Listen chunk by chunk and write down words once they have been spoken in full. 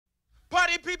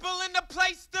party people in the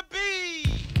place to be.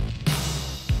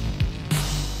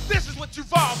 This is what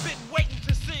you've all been waiting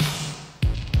to see.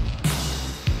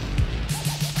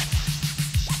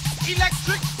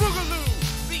 Electric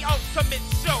Boogaloo, the ultimate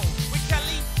show with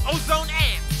Kelly, Ozone,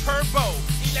 and Turbo.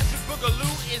 Electric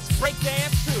Boogaloo is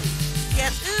breakdance too.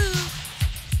 Yes, ooh.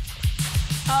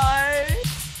 Hi.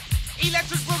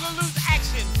 Electric Boogaloo's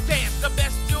action dance, the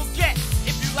best you'll get.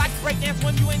 If you like breakdance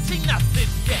when you ain't seen nothing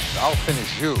yet. I'll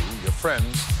finish you, your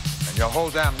friends, and your whole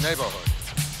damn neighborhood.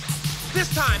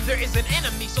 This time there is an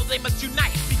enemy, so they must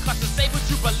unite. Because to say what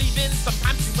you believe in,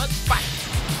 sometimes you must fight.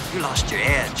 You lost your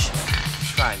edge.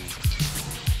 Try me.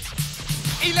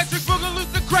 Electric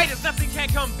Boogaloo's the greatest, nothing can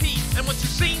compete. And once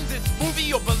you've seen this movie,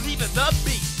 you'll believe in the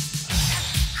beat.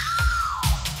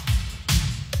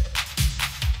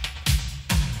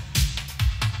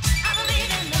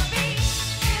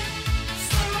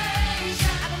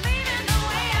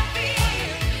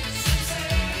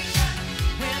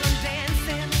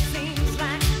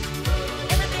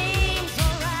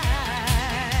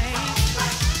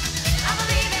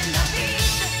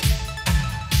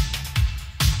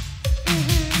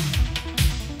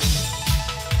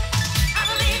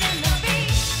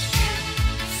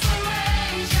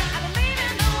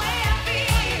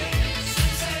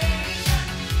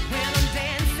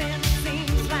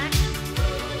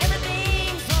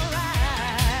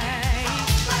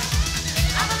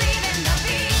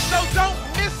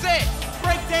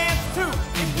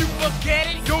 Get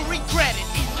it, you'll regret it.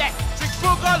 Electric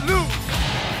Boogaloo.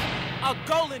 A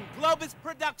Golden Globus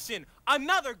production.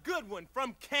 Another good one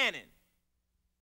from Canon.